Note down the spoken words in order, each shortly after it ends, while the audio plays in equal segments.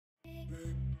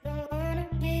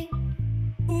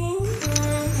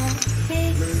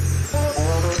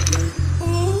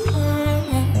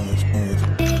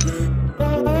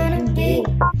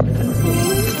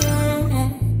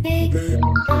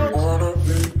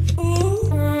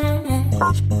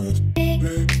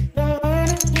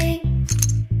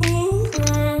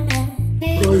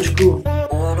Троечку.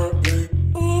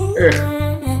 Эх.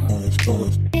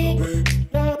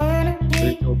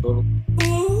 Прилетел дорог.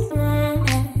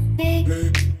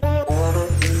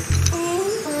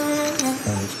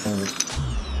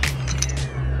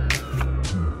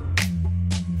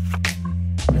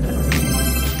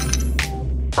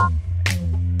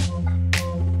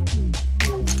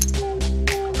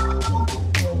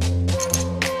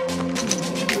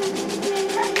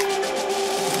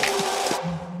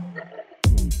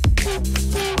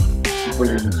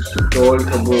 Блин,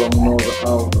 столько было много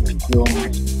аутов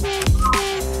темных.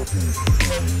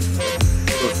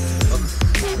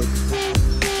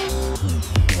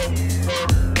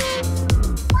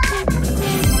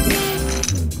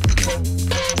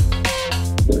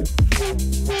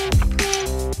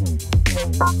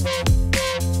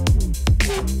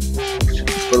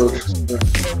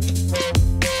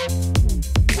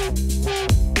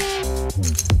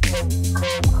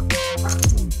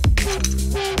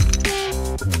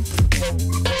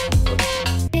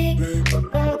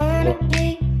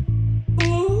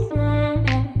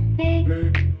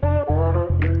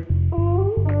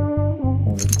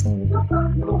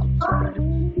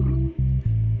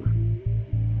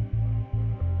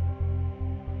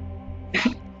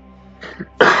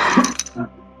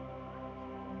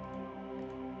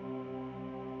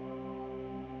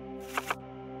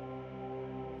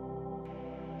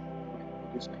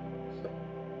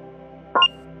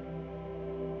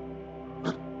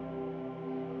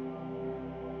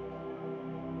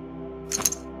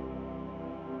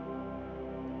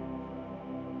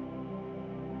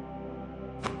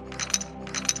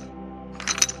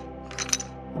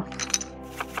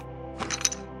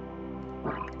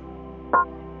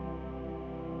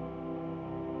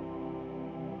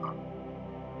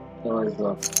 Давай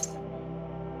запись.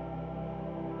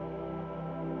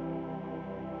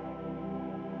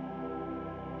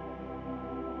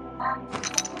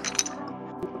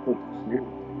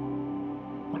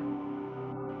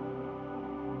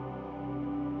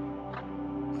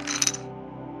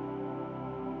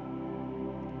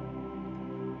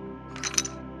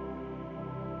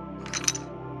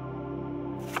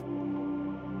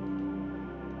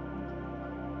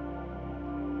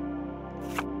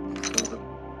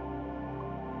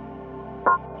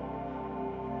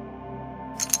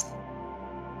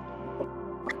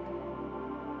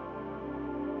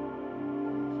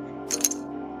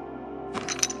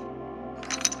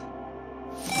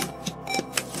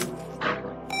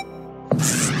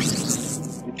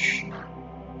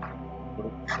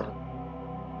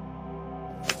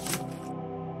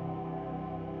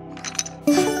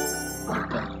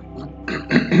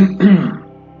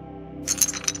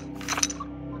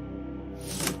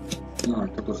 Ну,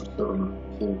 тут уже все равно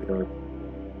все играют.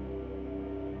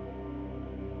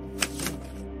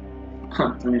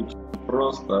 Отлично,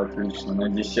 просто отлично, на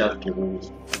десятки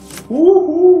вывез.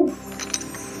 У-ху!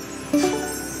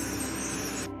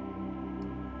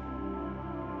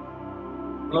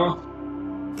 Ну.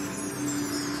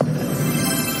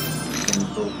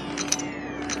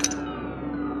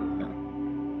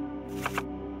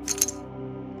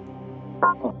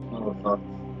 О, ну вот так.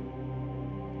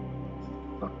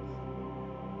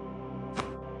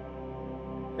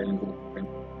 Я не буду понять.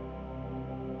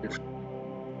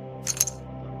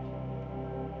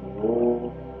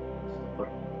 О, супер.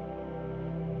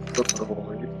 Что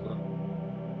провалится?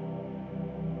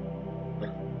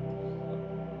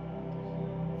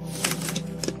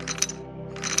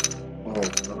 О,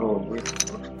 здорово, вы.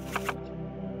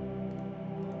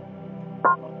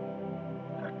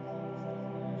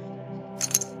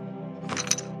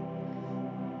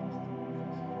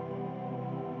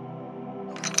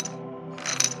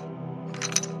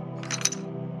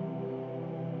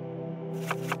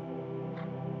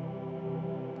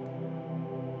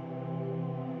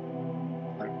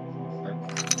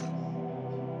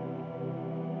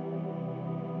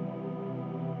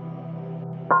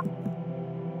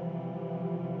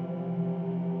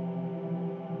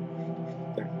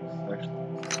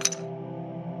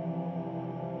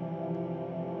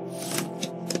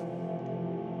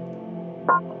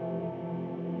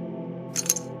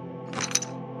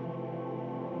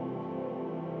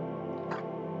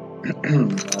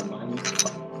 Нормально.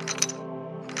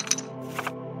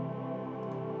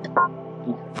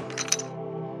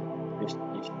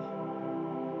 Есть.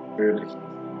 Прелесть.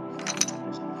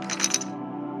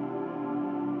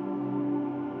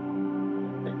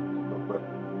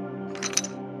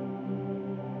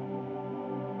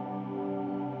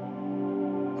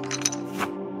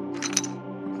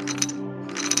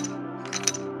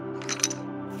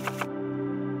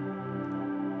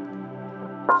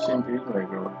 Все интересно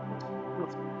играла.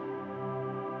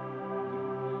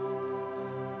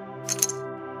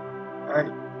 Ай,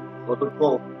 вот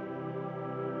упал.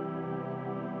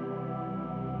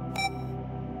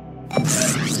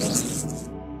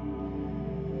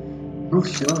 Ну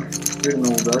все, теперь на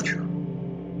удачу.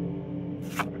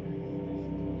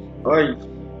 Ай,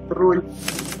 трой.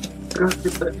 Как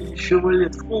это еще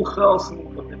валет? Фулл хаус ему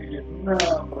подарили. На,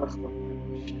 просто.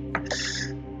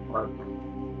 Ладно.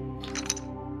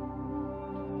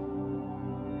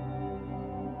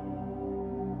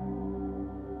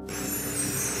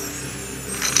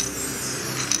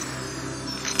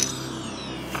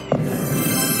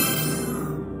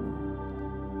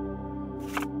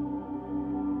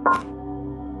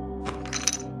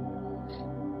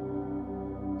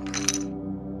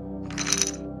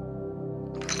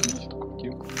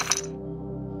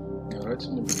 Играть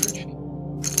не будет очень.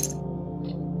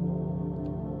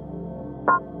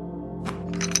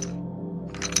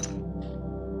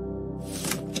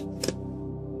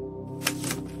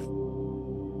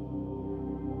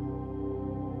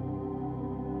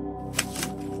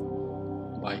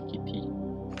 Байки ти.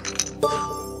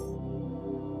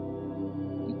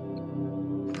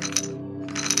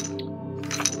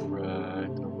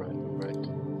 Alright.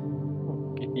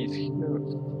 Oh, Kitty's here.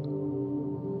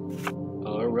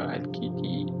 Alright,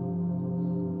 Kitty.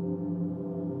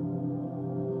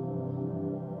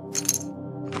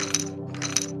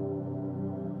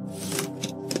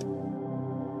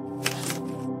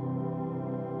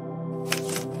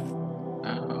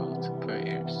 Oh, the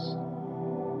prayers.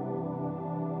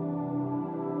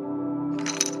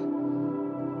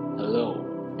 Hello,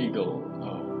 Eagle.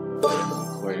 Oh,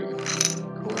 who are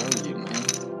you, man?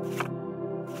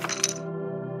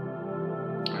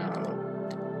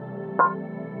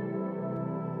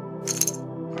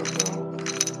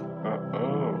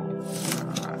 Uh-oh.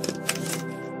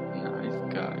 Nice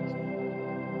guys.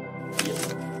 Yep.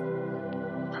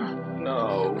 No,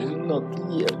 not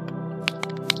yet.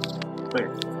 Wait,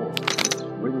 it's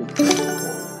really difficult.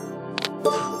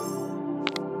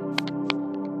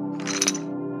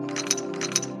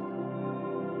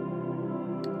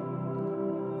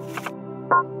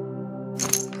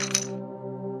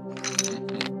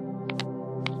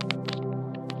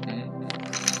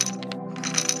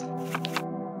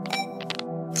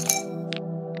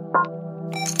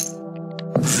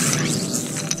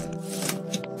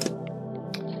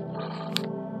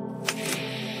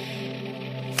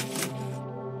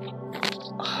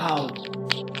 How?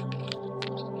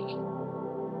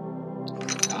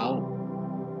 How?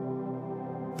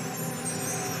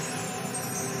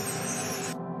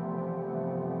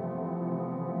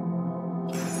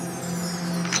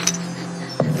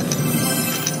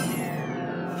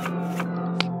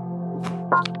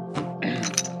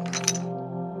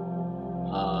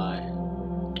 I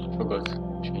forgot to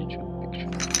change the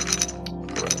picture.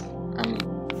 Right. I'm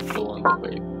still on the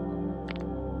way.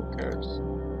 Who cares?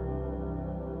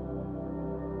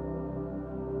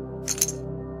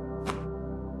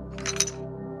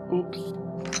 Oops.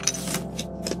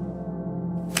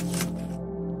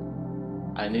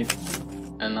 I need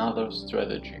another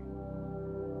strategy.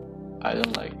 I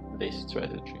don't like this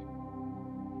strategy.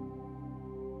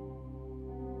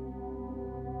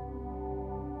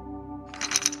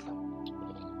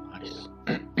 Nice.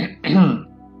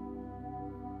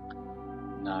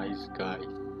 Nice guy.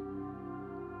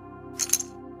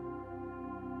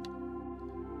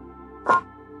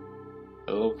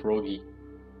 Hello, Froggy.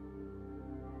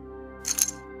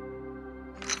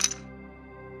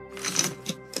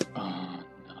 Oh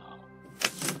no.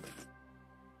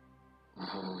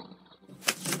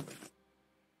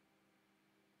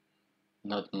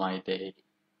 Not my day.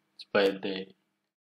 It's bad day.